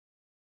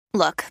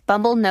Look,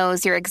 Bumble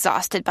knows you're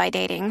exhausted by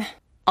dating.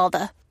 All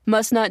the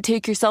must not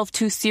take yourself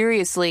too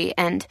seriously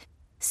and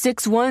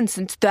 6'1"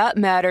 since that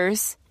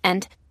matters.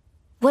 And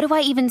what do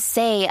I even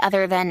say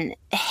other than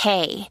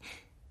hey?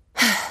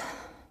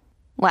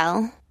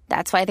 Well,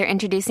 that's why they're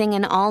introducing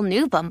an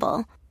all-new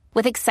Bumble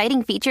with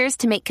exciting features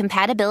to make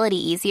compatibility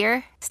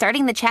easier,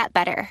 starting the chat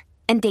better,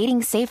 and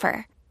dating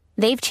safer.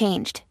 They've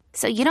changed,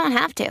 so you don't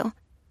have to.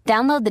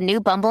 Download the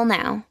new Bumble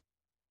now.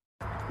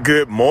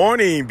 Good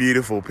morning,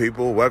 beautiful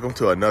people. Welcome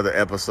to another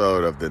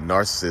episode of the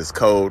Narcissist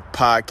Code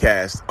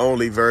podcast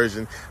only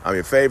version. I'm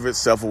your favorite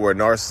self-aware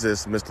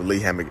narcissist, Mr.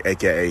 Lee Hammock,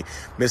 aka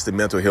Mr.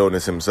 Mental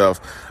Illness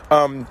himself.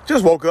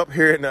 Just woke up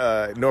here in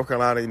North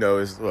Carolina. You know,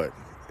 it's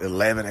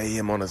 11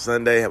 a.m. on a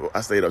Sunday.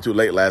 I stayed up too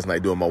late last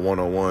night doing my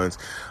one-on-ones,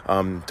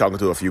 talking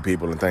to a few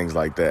people and things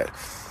like that.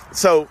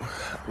 So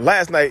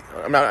last night,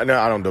 I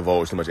don't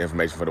divulge too much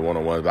information for the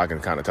one-on-ones, but I can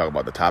kind of talk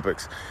about the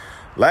topics.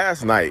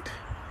 Last night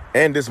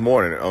and this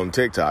morning on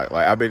TikTok,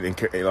 I've been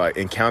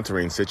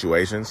encountering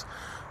situations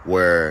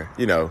where,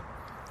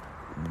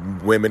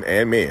 women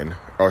and men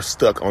are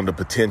stuck on the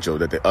potential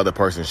that the other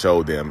person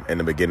showed them in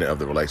the beginning of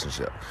the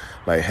relationship.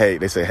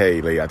 They say,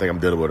 hey, Lee, I think I'm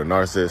dealing with a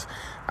narcissist.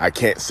 I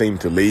can't seem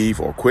to leave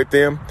or quit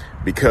them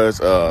because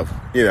of,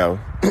 I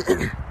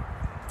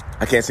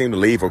can't seem to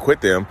leave or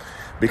quit them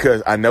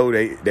because I know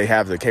they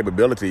have the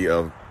capability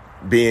of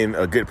being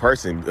a good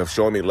person, of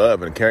showing me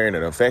love and caring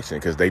and affection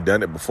because they've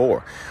done it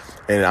before.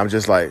 And I'm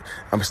just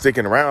I'm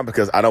sticking around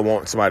because I don't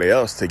want somebody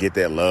else to get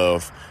that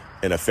love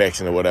and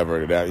affection or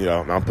whatever that,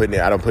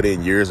 I don't put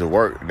in years of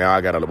work. Now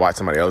I got to watch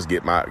somebody else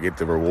get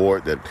the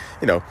reward that,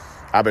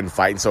 I've been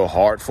fighting so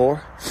hard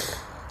for.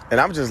 And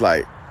I'm just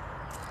like,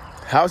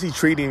 how's he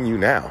treating you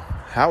now?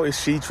 How is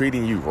she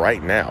treating you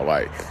right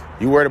now?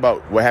 You worried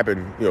about what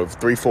happened,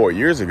 3-4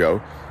 years ago.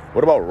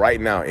 What about right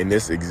now in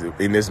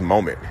this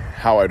moment?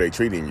 How are they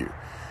treating you?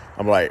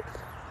 I'm like,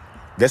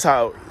 that's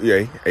how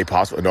a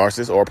possible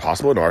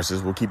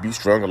narcissist will keep you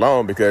strung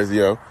along because,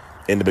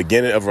 in the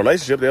beginning of a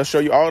relationship, they'll show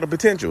you all the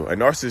potential. A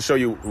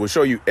narcissist will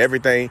show you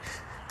everything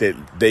that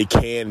they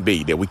can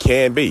be, that we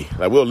can be.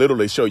 We'll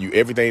literally show you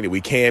everything that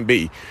we can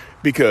be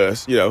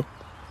because,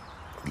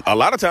 a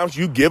lot of times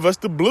you give us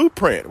the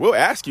blueprint. We'll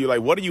ask you,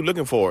 what are you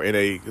looking for in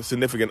a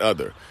significant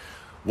other?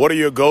 What are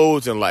your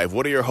goals in life?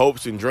 What are your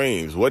hopes and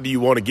dreams? What do you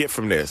want to get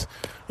from this?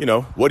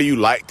 What do you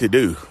like to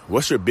do?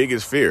 What's your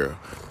biggest fear?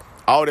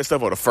 All this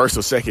stuff on the first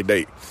or second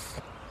date.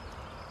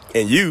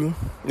 And a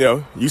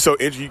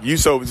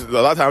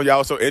lot of times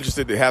y'all so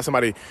interested to have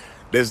somebody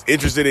that's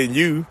interested in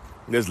you,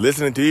 that's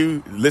listening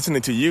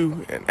to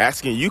you and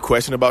asking you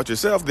questions about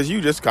yourself that you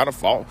just kind of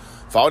fall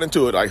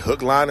into it like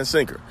hook, line, and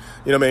sinker.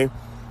 You know what I mean?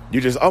 You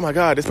just, oh my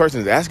God, this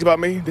person is asking about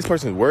me. This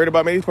person is worried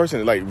about me. This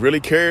person really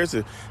cares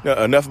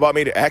enough about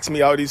me to ask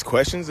me all these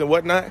questions and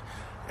whatnot.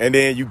 And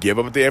then you give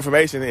up the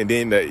information, and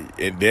then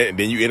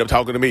you end up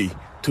talking to me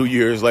 2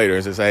 years later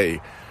and say,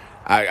 hey,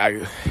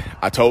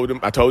 I told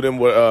him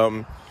what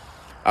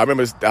I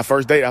remember our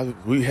first date.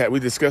 We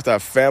discussed our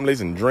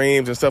families and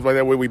dreams and stuff like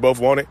that, what we both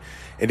wanted,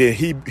 and then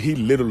he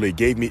literally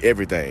gave me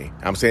everything.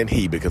 I'm saying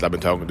he because I've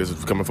been talking. This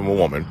is coming from a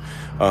woman.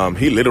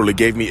 He literally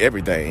gave me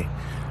everything,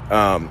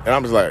 and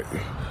I'm just like,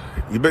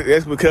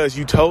 that's because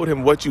you told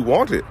him what you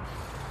wanted.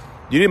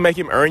 You didn't make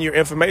him earn your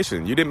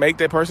information. You didn't make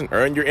that person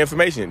earn your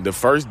information. The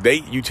first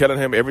date, you telling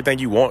him everything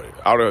you want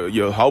out of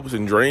your hopes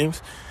and dreams.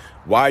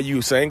 Why are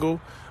you single?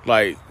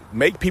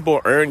 Make people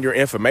earn your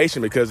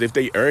information, because if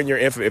they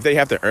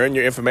have to earn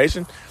your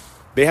information,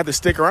 they have to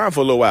stick around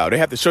for a little while. They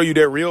have to show you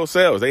their real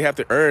selves. They have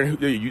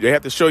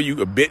to show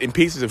you a bit and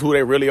pieces of who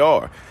they really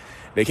are.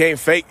 They can't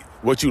fake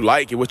what you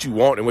like and what you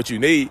want and what you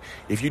need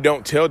if you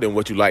don't tell them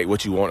what you like,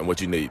 what you want, and what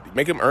you need.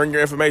 Make them earn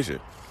your information.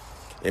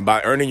 And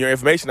by earning your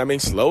information, I mean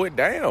slow it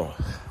down.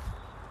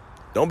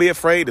 Don't be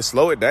afraid to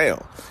slow it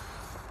down.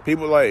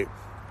 People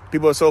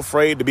are so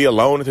afraid to be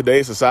alone in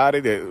today's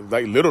society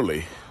that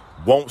literally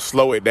won't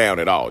slow it down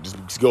at all.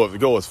 Just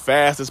go as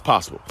fast as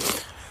possible.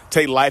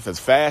 Take life as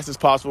fast as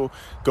possible.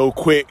 Go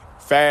quick,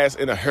 fast,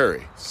 in a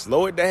hurry.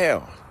 Slow it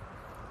down.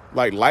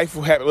 Life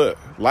will happen. Look,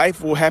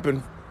 life will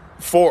happen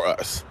for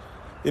us,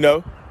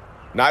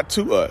 not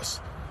to us.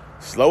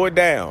 Slow it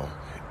down.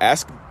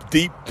 Ask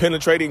deep,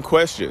 penetrating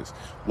questions.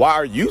 Why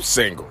are you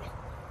single?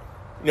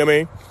 You know what I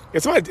mean?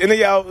 If somebody, and then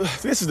y'all,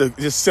 this is the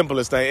just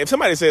simplest thing. If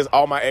somebody says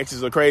all my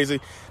exes are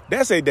crazy,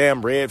 that's a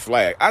damn red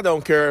flag. I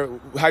don't care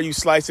how you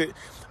slice it.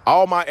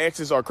 All my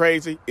exes are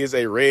crazy is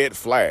a red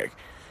flag.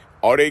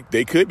 Or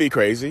they could be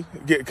crazy.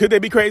 Could they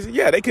be crazy?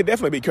 Yeah, they could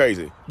definitely be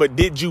crazy. But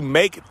did you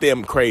make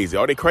them crazy?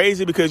 Are they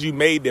crazy because you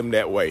made them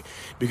that way?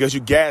 Because you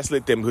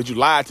gaslit them, because you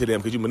lied to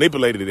them, because you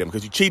manipulated them,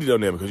 because you cheated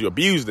on them, because you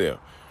abused them?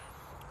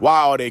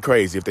 Why are they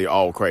crazy if they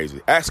all crazy?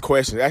 Ask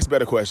questions. Ask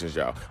better questions,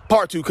 y'all.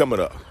 Part 2 coming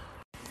up.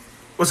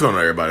 What's going on,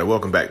 everybody?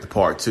 Welcome back to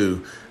part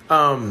 2.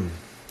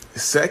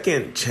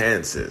 Second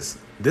chances.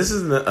 This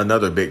is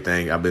another big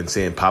thing I've been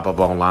seeing pop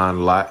up online a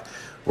lot,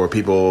 where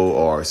people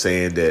are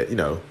saying that,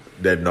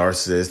 that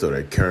narcissist or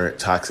the current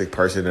toxic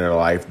person in their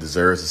life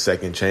deserves a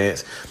second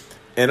chance.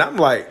 And I'm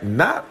like,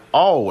 not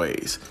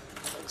always.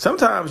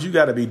 sometimes you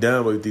got to be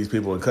done with these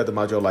people and cut them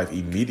out your life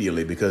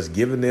immediately, because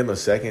giving them a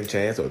second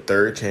chance or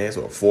third chance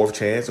or a fourth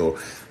chance or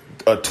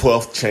a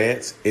 12th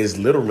chance is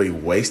literally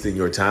wasting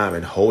your time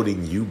and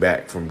holding you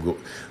back from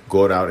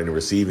going out and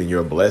receiving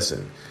your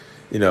blessing.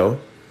 You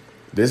know,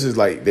 this is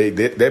like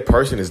that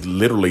person is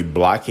literally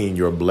blocking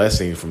your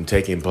blessing from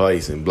taking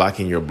place and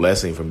blocking your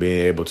blessing from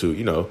being able to,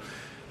 you know,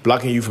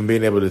 blocking you from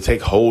being able to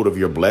take hold of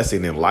your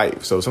blessing in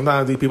life. So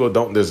sometimes these people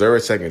don't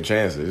deserve second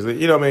chances.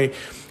 You know what I mean?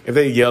 If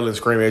they yell and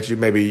scream at you,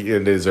 maybe they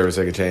deserve a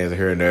second chance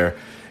here and there.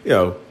 You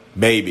know,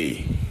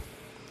 maybe,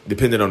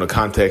 depending on the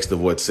context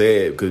of what's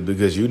said,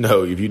 because you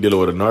know, if you're dealing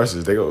with a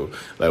narcissist, they go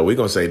like, we're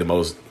gonna say the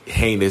most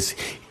heinous,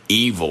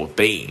 evil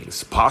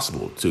things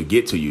possible to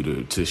get to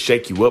you, to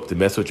shake you up, to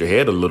mess with your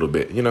head a little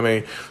bit. You know what I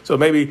mean? So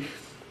maybe,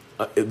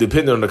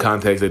 depending on the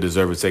context, they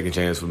deserve a second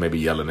chance for maybe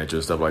yelling at you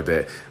and stuff like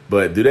that.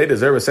 But do they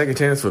deserve a second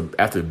chance for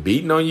after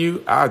beating on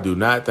you? I do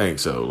not think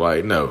so.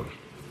 Like, no.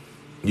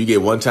 You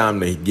get one time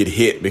to get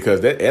hit,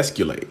 because that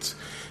escalates.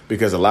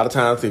 Because a lot of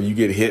times if you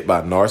get hit by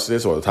a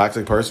narcissist or a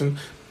toxic person,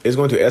 it's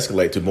going to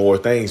escalate to more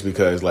things,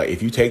 because like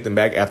if you take them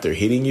back after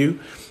hitting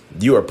you,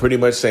 you are pretty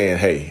much saying,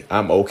 hey,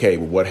 I'm okay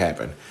with what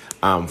happened.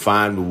 I'm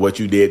fine with what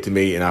you did to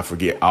me, and I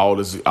forget.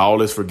 All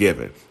is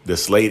forgiven. The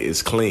slate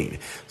is clean.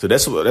 So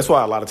that's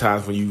why a lot of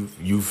times when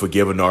you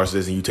forgive a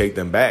narcissist and you take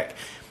them back,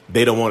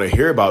 they don't want to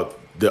hear about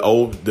the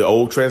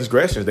old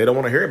transgressions. They don't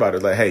want to hear about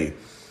it. Like, hey,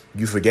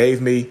 you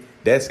forgave me.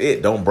 That's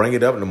it. Don't bring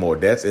it up no more.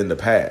 That's in the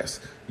past.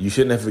 You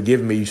shouldn't have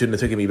forgiven me. You shouldn't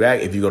have taken me back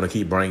if you're going to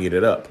keep bringing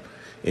it up.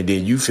 And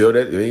then you feel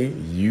that,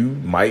 you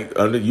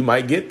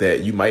might get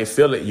that. You might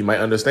feel it. You might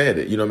understand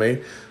it. You know what I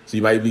mean? So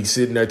you might be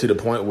sitting there to the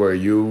point where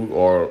you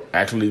are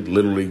actually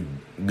literally, you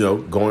know,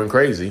 going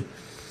crazy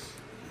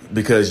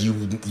because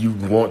you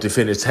want to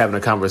finish having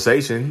a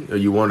conversation, or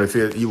you want to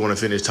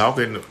finish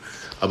talking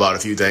about a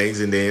few things,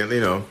 and then, you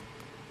know,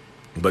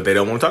 but they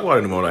don't want to talk about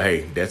it anymore. Like,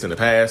 hey, that's in the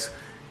past.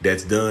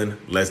 That's done.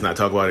 Let's not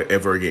talk about it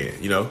ever again.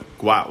 You know,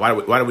 why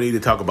do we need to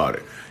talk about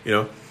it? You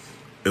know,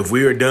 if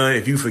we are done,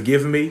 if you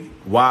forgiven me,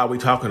 why are we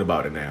talking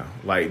about it now?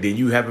 Like, then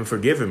you haven't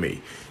forgiven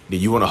me.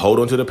 Then you want to hold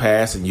on to the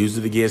past and use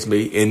it against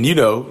me. And, you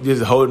know,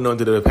 just holding on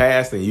to the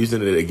past and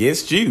using it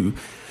against you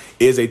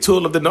is a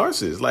tool of the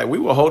narcissist. Like, we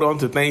will hold on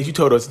to things you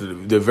told us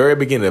at the very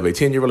beginning of a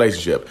 10-year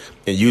relationship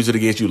and use it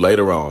against you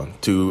later on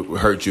to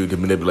hurt you, to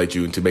manipulate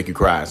you, and to make you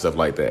cry and stuff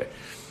like that.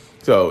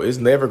 So it's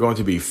never going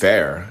to be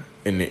fair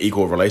in an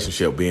equal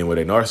relationship being with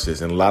a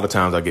narcissist. And a lot of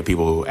times I get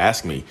people who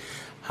ask me,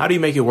 how do you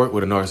make it work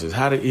with a narcissist?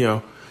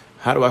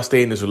 How do I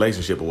stay in this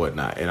relationship or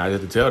whatnot? And I have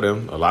to tell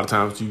them, a lot of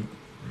times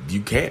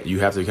you can't.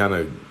 You have to kind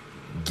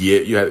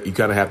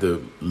of have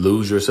to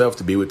lose yourself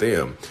to be with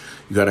them.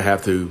 You kind of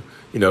have to,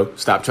 you know,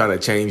 stop trying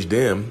to change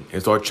them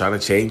and start trying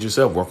to change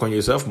yourself, work on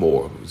yourself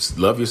more,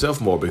 love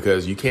yourself more,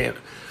 because you can't.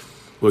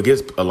 What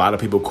gets a lot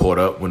of people caught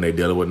up when they're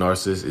dealing with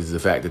narcissists is the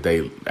fact that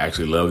they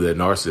actually love their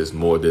narcissist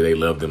more than they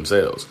love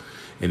themselves.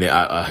 And then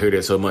I hear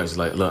that so much. It's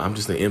like, look, I'm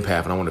just an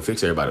empath and I want to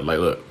fix everybody. Like,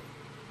 look,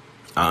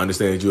 I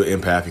understand that you're an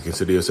empath. You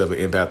consider yourself an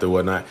empath or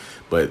whatnot.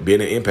 But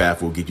being an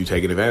empath will get you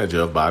taken advantage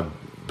of by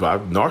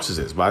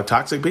narcissists, by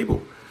toxic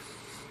people.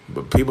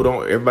 But people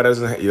don't, everybody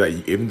doesn't,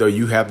 like, even though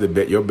you have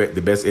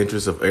the best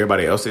interests of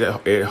everybody else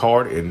at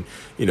heart, and,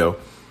 you know,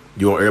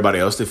 you want everybody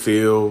else to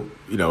feel,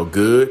 you know,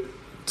 good.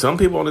 Some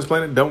people on this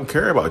planet don't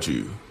care about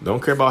you,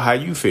 don't care about how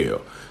you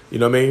feel. You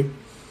know what I mean?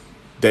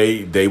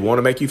 They want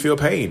to make you feel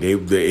pain. They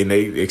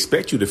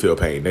expect you to feel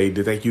pain. They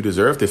think you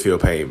deserve to feel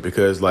pain,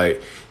 because,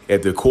 like,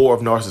 at the core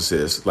of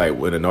narcissists, like,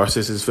 when a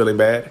narcissist is feeling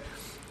bad,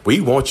 we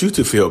want you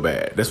to feel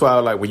bad. That's why,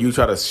 like, when you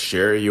try to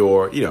share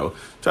your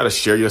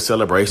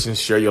celebrations,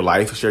 share your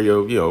life,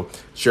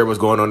 share what's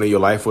going on in your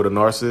life with a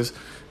narcissist,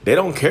 they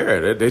don't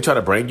care. They try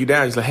to bring you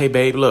down. He's like, hey,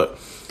 babe, look,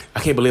 I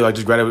can't believe I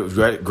just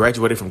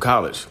graduated from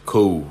college.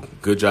 Cool.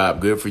 Good job.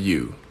 Good for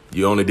you.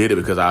 You only did it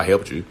because I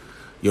helped you.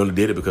 You only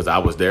did it because I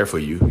was there for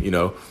you. You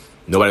know,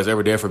 nobody's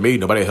ever there for me.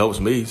 Nobody helps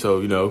me.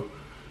 So, you know,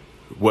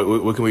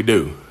 what can we do?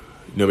 You know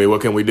what I mean? What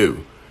can we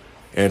do?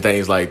 And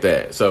things like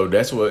that. So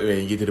that's what,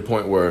 you get to the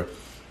point where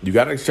you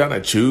got to try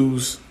to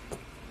choose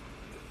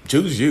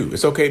you.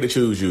 It's okay to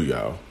choose you,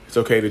 y'all. It's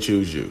okay to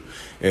choose you.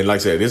 And like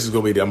I said, this is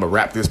going to be, I'm going to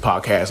wrap this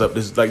podcast up.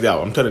 This is like,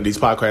 y'all, I'm telling you, these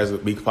podcasts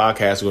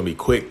are going to be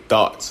quick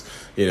thoughts.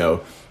 You know,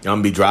 I'm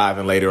going to be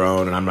driving later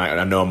on, and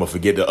I know I'm going to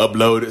forget to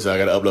upload it. So I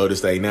got to upload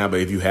this thing now. But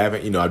if you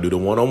haven't, you know, I do the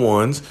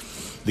one-on-ones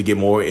to get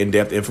more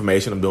in-depth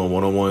information. I'm doing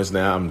one-on-ones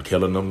now. I'm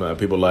killing them.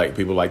 People like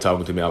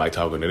talking to me. I like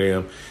talking to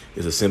them.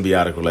 It's a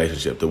symbiotic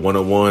relationship. The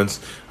one-on-ones,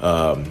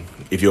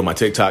 if you're on my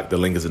TikTok, the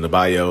link is in the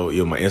bio.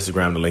 You're on my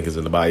Instagram, the link is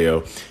in the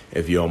bio.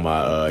 If you're on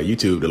my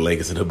YouTube, the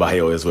link is in the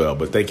bio as well.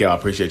 But thank y'all. I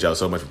appreciate y'all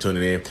so much for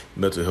tuning in.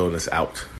 Mental Healness out.